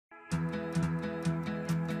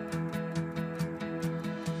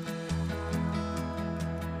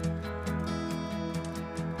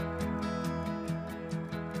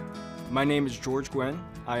My name is George Gouin.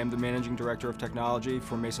 I am the Managing Director of Technology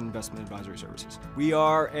for Mason Investment Advisory Services. We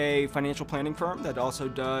are a financial planning firm that also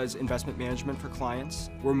does investment management for clients.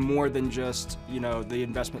 We're more than just, the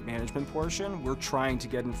investment management portion. We're trying to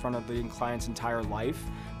get in front of the client's entire life,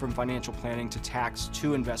 from financial planning to tax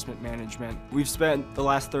to investment management. We've spent the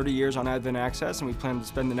last 30 years on Advent Access, and we plan to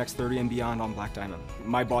spend the next 30 and beyond on Black Diamond.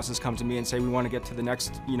 My bosses come to me and say we want to get to the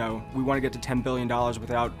next, we want to get to $10 billion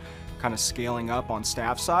without kind of scaling up on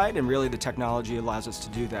staff side, and really the technology allows us to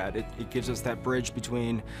do that. It gives us that bridge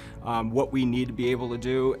between what we need to be able to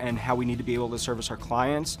do and how we need to be able to service our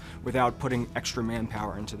clients without putting extra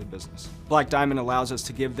manpower into the business. Black Diamond allows us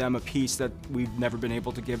to give them a piece that we've never been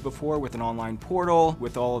able to give before, with an online portal,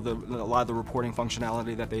 with a lot of the reporting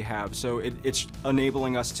functionality that they have. So it's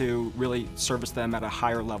enabling us to really service them at a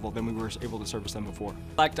higher level than we were able to service them before.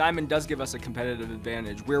 Black Diamond does give us a competitive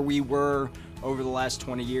advantage. Where we were over the last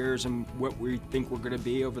 20 years and what we think we're going to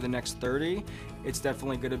be over the next 30, it's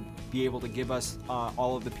definitely going to be able to give us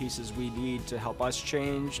all of the pieces we need to help us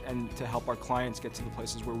change and to help our clients get to the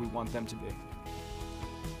places where we want them to be.